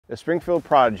The Springfield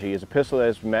Prodigy is a pistol that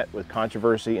has met with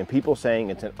controversy and people saying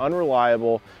it's an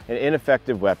unreliable and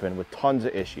ineffective weapon with tons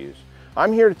of issues.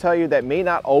 I'm here to tell you that may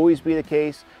not always be the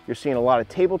case. You're seeing a lot of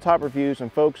tabletop reviews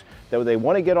and folks that they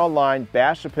want to get online,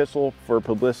 bash the pistol for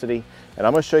publicity. And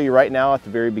I'm going to show you right now at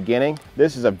the very beginning.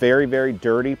 This is a very, very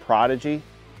dirty Prodigy.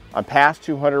 I'm past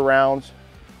 200 rounds.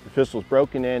 The pistol's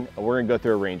broken in, and we're going to go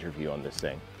through a range review on this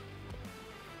thing.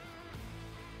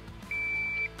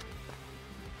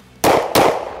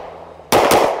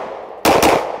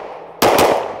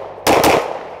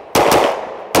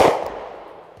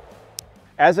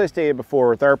 As I stated before,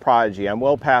 with our Prodigy, I'm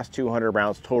well past 200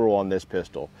 rounds total on this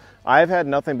pistol. I've had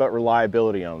nothing but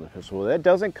reliability on the pistol. That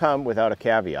doesn't come without a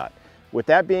caveat. With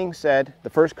that being said,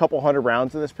 the first couple hundred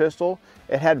rounds of this pistol,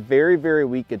 it had very, very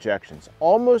weak ejections,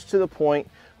 almost to the point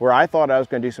where I thought I was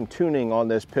going to do some tuning on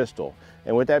this pistol.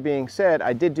 And with that being said,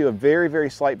 I did do a very,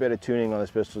 very slight bit of tuning on this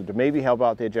pistol to maybe help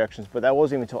out the ejections, but that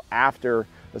wasn't even until after,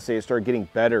 let's say, it started getting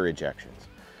better ejections.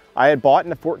 I had bought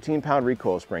in a 14-pound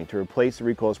recoil spring to replace the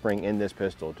recoil spring in this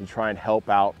pistol to try and help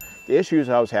out the issues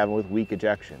I was having with weak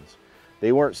ejections.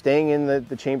 They weren't staying in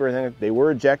the chamber, they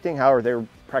were ejecting, however, they were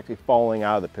practically falling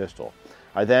out of the pistol.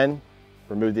 I then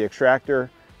removed the extractor,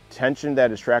 tensioned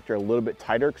that extractor a little bit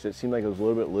tighter because it seemed like it was a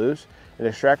little bit loose. And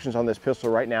the extractions on this pistol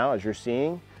right now, as you're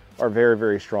seeing, are very,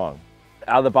 very strong.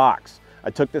 Out of the box, I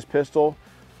took this pistol,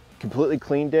 completely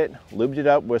cleaned it, lubed it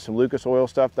up with some Lucas oil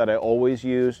stuff that I always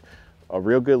use. A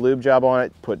real good lube job on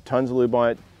it, put tons of lube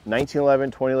on it.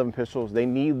 1911, 2011 pistols, they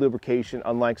need lubrication,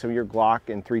 unlike some of your Glock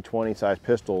and 320 size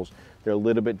pistols. They're a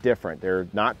little bit different. They're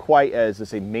not quite as,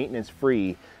 let's say, maintenance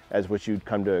free as what you'd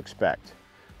come to expect.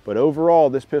 But overall,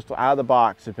 this pistol out of the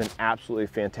box has been absolutely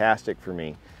fantastic for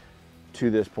me to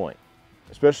this point,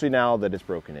 especially now that it's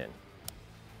broken in.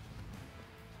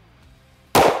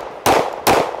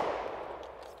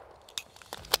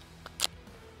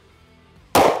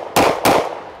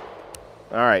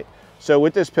 All right, so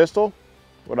with this pistol,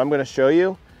 what I'm going to show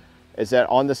you is that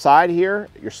on the side here,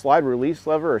 your slide release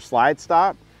lever or slide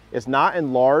stop is not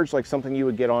enlarged like something you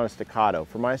would get on a Staccato.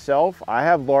 For myself, I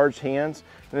have large hands,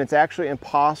 and it's actually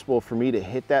impossible for me to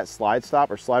hit that slide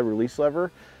stop or slide release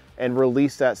lever and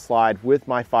release that slide with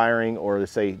my firing or,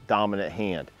 let's say, dominant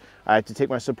hand. I have to take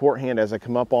my support hand as I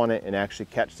come up on it and actually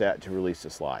catch that to release the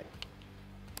slide.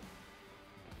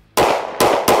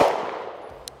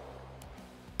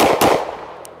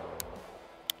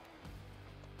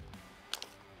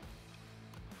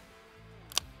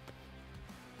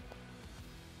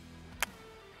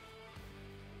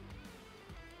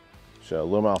 So a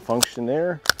little malfunction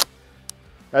there.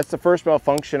 That's the first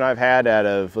malfunction I've had out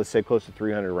of, let's say, close to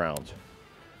 300 rounds.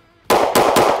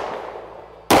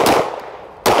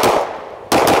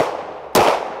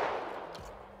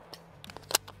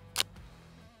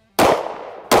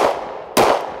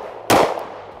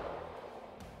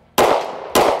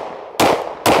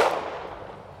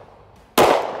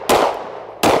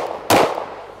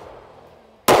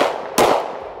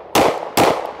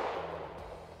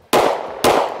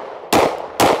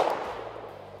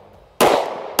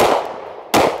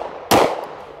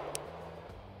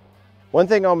 One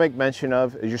thing I'll make mention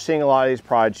of is you're seeing a lot of these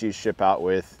Prodigies ship out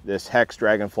with this Hex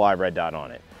Dragonfly red dot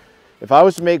on it. If I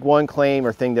was to make one claim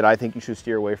or thing that I think you should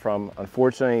steer away from,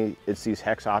 unfortunately, it's these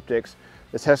Hex optics.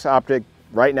 This Hex optic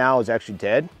right now is actually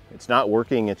dead. It's not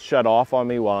working. It's shut off on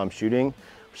me while I'm shooting,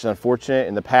 which is unfortunate.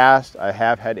 In the past, I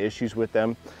have had issues with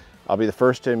them. I'll be the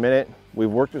first to admit it.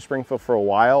 We've worked with Springfield for a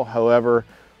while. However,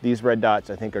 these red dots,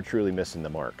 I think, are truly missing the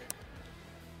mark.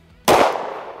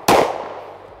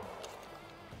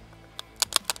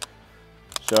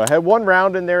 So I had one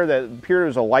round in there that appeared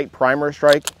as a light primer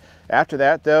strike. After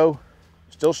that, though,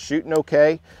 still shooting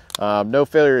okay. No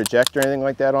failure to eject or anything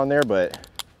like that on there, but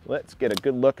let's get a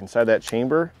good look inside that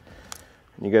chamber.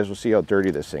 And you guys will see how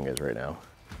dirty this thing is right now.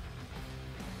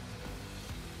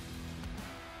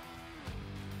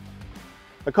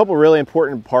 A couple really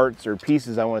important parts or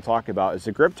pieces I want to talk about is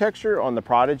the grip texture on the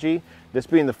Prodigy. This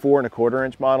being the 4 1/4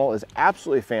 inch model is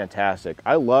absolutely fantastic.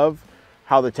 I love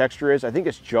how the texture is. I think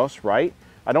it's just right.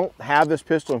 I don't have this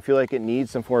pistol and feel like it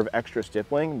needs some form of extra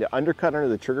stippling. The undercut under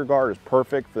the trigger guard is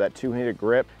perfect for that two-handed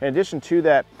grip. In addition to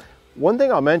that, one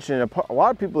thing I'll mention, a lot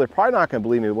of people are probably not going to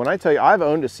believe me when I tell you I've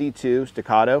owned a C2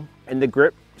 Staccato, and the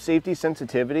grip safety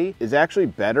sensitivity is actually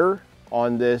better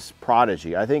on this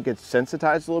Prodigy. I think it's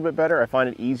sensitized a little bit better. I find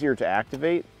it easier to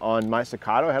activate. On my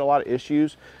Staccato, I had a lot of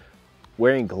issues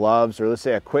wearing gloves or, let's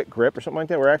say, a quick grip or something like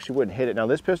that where I actually wouldn't hit it. Now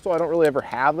this pistol, I don't really ever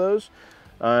have those.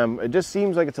 It just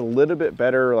seems like it's a little bit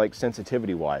better, like,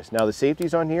 sensitivity wise. Now the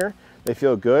safeties on here, they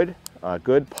feel good,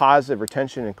 good positive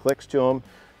retention and clicks to them.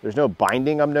 There's no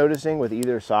binding I'm noticing with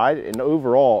either side, and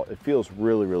overall it feels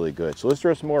really, really good. So let's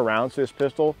throw some more rounds to this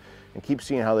pistol and keep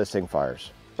seeing how this thing fires.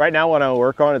 Right now what I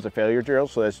work on is a failure drill,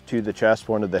 so that's 2 to the chest,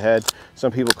 1 to the head.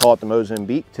 Some people call it the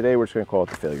Mozambique. Today we're just going to call it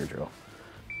the failure drill.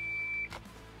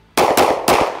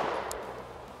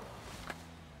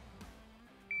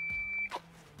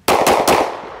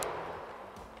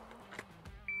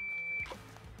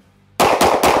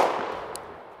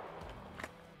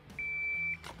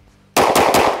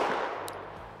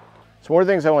 Some more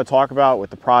things I want to talk about with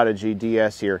the Prodigy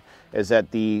DS here is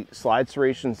that the slide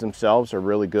serrations themselves are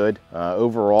really good.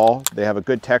 Overall, they have a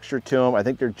good texture to them. I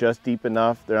think they're just deep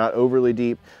enough. They're not overly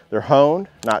deep. They're honed,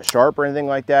 not sharp or anything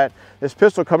like that. This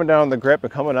pistol coming down on the grip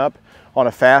and coming up on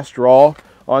a fast draw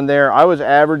on there, I was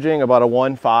averaging about a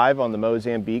 1.5 on the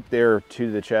Mozambique there, 2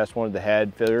 to the chest, 1 to the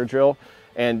head failure drill.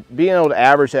 And being able to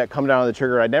average that come down on the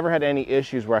trigger, I never had any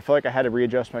issues where I felt like I had to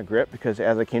readjust my grip, because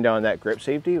as I came down on that grip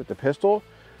safety with the pistol,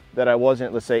 that I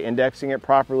wasn't, let's say, indexing it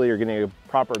properly or getting a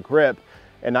proper grip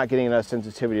and not getting enough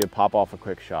sensitivity to pop off a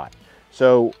quick shot.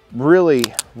 So really,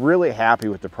 really happy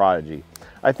with the Prodigy.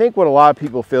 I think what a lot of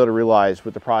people fail to realize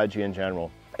with the Prodigy in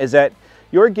general is that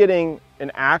you're getting an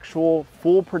actual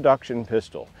full production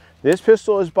pistol. This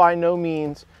pistol is by no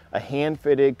means a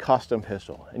hand-fitted custom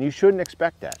pistol, and you shouldn't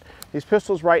expect that. These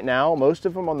pistols right now, most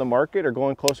of them on the market are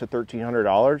going close to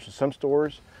 $1,300. Some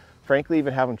stores frankly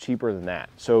even have them cheaper than that.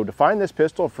 So to find this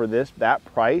pistol for that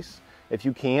price, if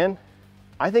you can,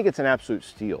 I think it's an absolute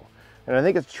steal. And I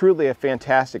think it's truly a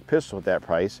fantastic pistol at that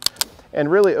price.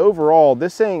 And really overall,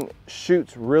 this thing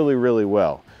shoots really, really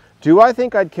well. Do I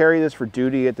think I'd carry this for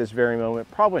duty at this very moment?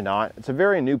 Probably not. It's a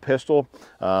very new pistol.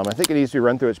 I think it needs to be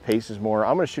run through its paces more.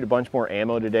 I'm gonna shoot a bunch more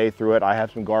ammo today through it. I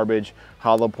have some garbage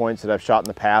hollow points that I've shot in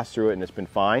the past through it, and it's been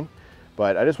fine.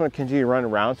 But I just want to continue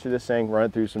running rounds through this thing, run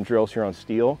it through some drills here on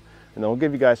steel, and then we'll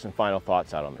give you guys some final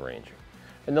thoughts out on the range.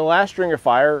 In the last string of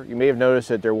fire, you may have noticed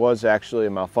that there was actually a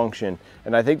malfunction,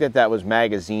 and I think that was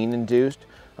magazine induced.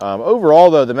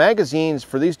 Overall though, the magazines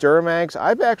for these Duramags,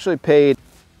 I've actually paid,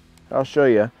 I'll show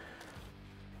you,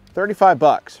 35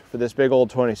 bucks for this big old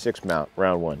 26 mount,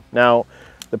 round one. Now,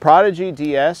 the Prodigy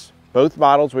DS, both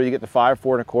models where you get the 5,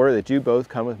 4 1/4, they do both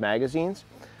come with magazines.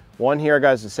 One here,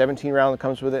 guys, is a 17 round that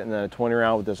comes with it, and then a 20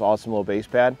 round with this awesome little base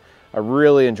pad. I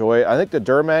really enjoy it. I think the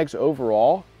Duramags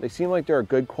overall, they seem like they're a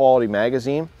good quality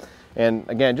magazine. And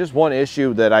again, just one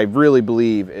issue that I really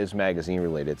believe is magazine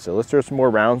related. So let's throw some more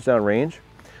rounds down range.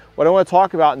 What I want to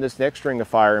talk about in this next string of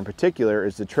fire in particular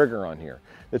is the trigger on here.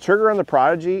 The trigger on the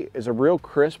Prodigy is a real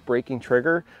crisp braking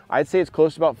trigger. I'd say it's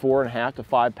close to about 4.5 to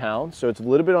 5 pounds. So it's a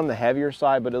little bit on the heavier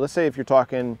side, but let's say if you're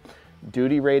talking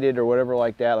duty rated or whatever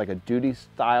like that, like a duty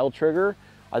style trigger,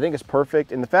 I think it's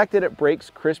perfect. And the fact that it breaks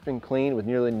crisp and clean with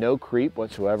nearly no creep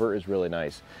whatsoever is really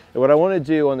nice. And what I want to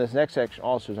do on this next section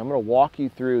also is I'm going to walk you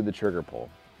through the trigger pull.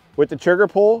 With the trigger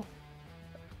pull,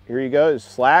 here you go, is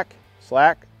slack,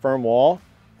 slack, firm wall,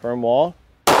 and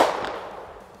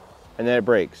then it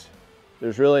breaks.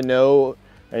 There's really no,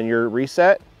 and your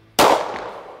reset,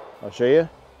 I'll show you,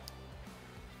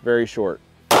 very short.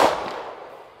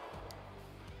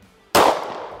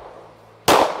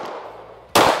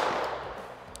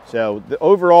 So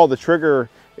overall, the trigger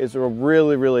is a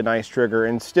really, really nice trigger.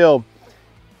 And still,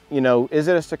 you know, is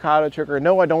it a staccato trigger?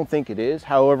 No, I don't think it is.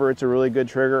 However, it's a really good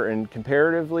trigger. And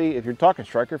comparatively, if you're talking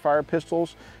striker fire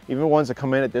pistols, even ones that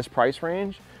come in at this price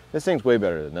range, this thing's way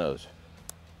better than those.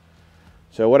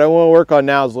 So what I want to work on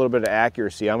now is a little bit of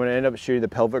accuracy. I'm going to end up shooting the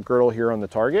pelvic girdle here on the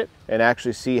target and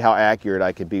actually see how accurate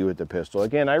I can be with the pistol.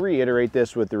 Again, I reiterate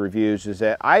this with the reviews, is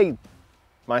that I,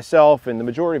 myself, and the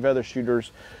majority of other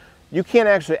shooters, you can't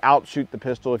actually outshoot the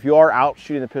pistol. If you are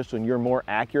outshooting the pistol and you're more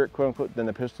accurate, quote unquote, than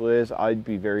the pistol is, I'd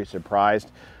be very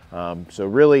surprised. So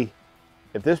really,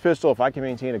 if this pistol, if I can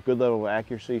maintain a good level of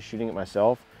accuracy shooting it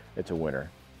myself, it's a winner.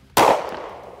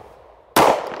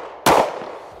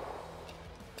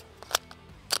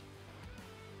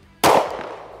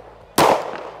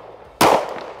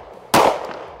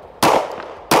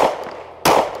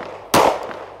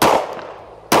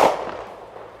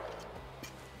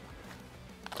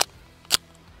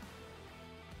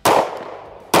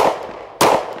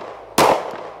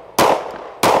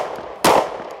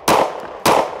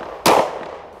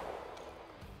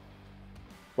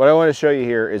 What I want to show you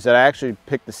here is that I actually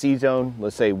picked the C zone,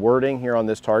 let's say wording here on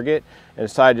this target, and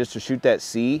decided just to shoot that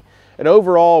C. And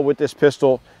overall with this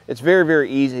pistol, it's very, very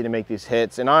easy to make these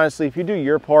hits. And honestly, if you do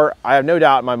your part, I have no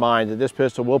doubt in my mind that this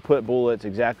pistol will put bullets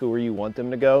exactly where you want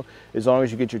them to go, as long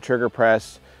as you get your trigger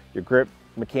press, your grip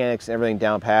mechanics and everything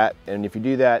down pat, and if you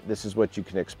do that, this is what you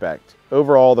can expect.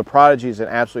 Overall, the Prodigy is an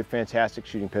absolutely fantastic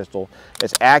shooting pistol.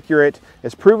 It's accurate,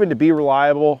 it's proven to be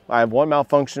reliable. I have one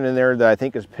malfunction in there that I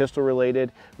think is pistol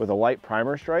related with a light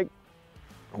primer strike.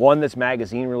 One that's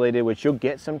magazine related, which you'll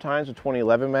get sometimes with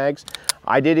 2011 mags.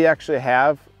 I did actually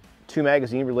have 2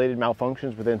 magazine related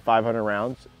malfunctions within 500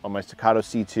 rounds on my Staccato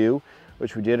C2,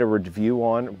 which we did a review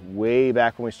on way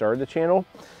back when we started the channel.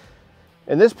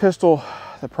 And this pistol,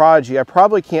 the Prodigy, I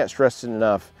probably can't stress it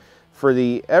enough. For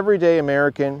the everyday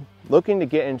American looking to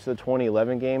get into the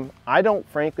 2011 game, I don't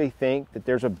frankly think that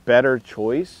there's a better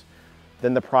choice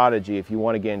than the Prodigy if you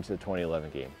want to get into the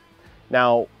 2011 game.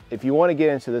 Now, if you want to get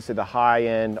into this at the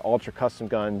high-end, ultra custom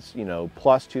guns, you know,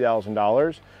 plus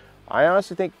 $2,000, I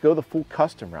honestly think go the full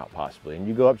custom route possibly, and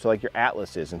you go up to like your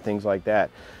Atlases and things like that.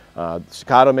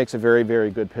 Staccato makes a very,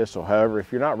 very good pistol. However,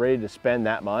 if you're not ready to spend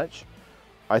that much,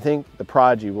 I think the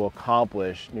Prodigy will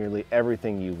accomplish nearly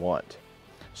everything you want.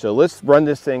 So let's run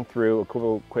this thing through a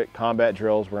couple quick combat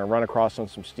drills. We're gonna run across on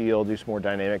some steel, do some more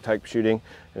dynamic type shooting,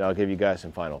 and I'll give you guys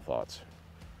some final thoughts.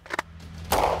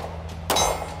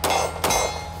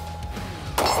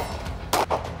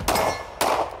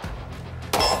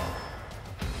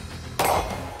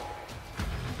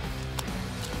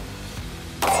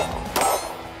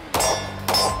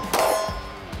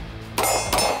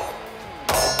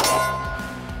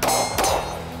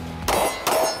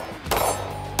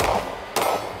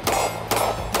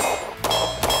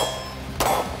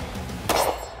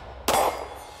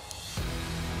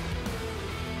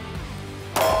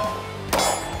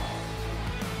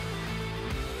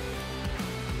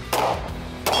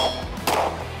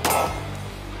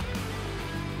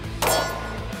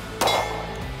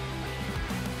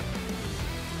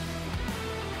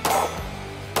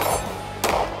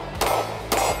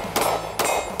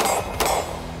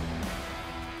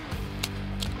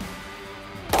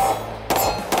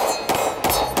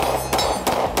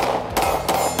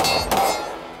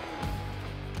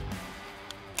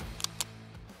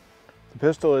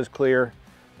 Pistol is clear.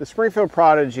 The Springfield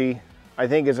Prodigy, I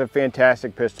think, is a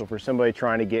fantastic pistol for somebody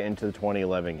trying to get into the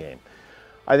 2011 game.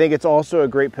 I think it's also a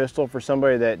great pistol for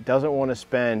somebody that doesn't want to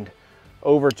spend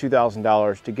over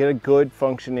 $2,000 to get a good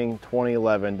functioning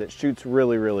 2011 that shoots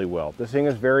really, really well. This thing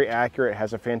is very accurate,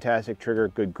 has a fantastic trigger,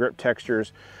 good grip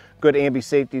textures, good ambi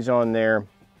safeties on there,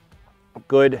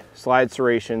 good slide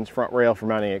serrations, front rail for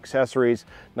mounting accessories,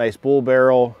 nice bull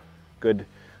barrel, good,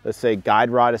 let's say, guide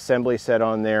rod assembly set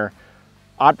on there.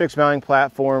 Optics mounting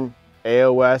platform,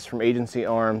 AOS from Agency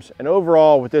Arms, and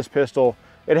overall with this pistol,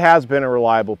 it has been a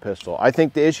reliable pistol. I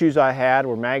think the issues I had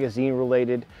were magazine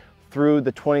related through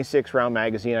the 26 round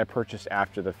magazine I purchased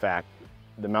after the fact.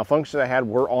 The malfunctions I had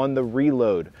were on the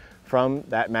reload from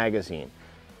that magazine.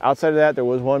 Outside of that, there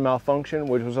was one malfunction,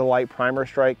 which was a light primer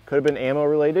strike. Could have been ammo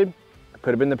related,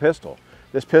 could have been the pistol.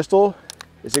 This pistol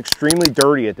is extremely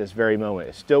dirty at this very moment.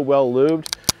 It's still well lubed.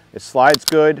 It slides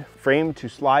good, frame to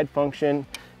slide function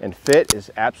and fit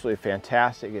is absolutely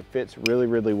fantastic. It fits really,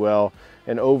 really well.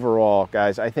 And overall,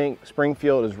 guys, I think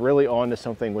Springfield is really onto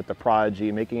something with the Prodigy,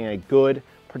 making a good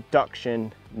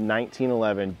production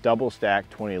 1911 double stack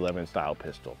 2011 style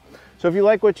pistol. So if you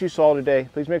like what you saw today,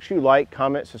 please make sure you like,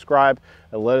 comment, subscribe,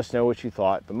 and let us know what you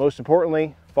thought. But most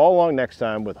importantly, follow along next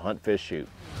time with Hunt, Fish, Shoot.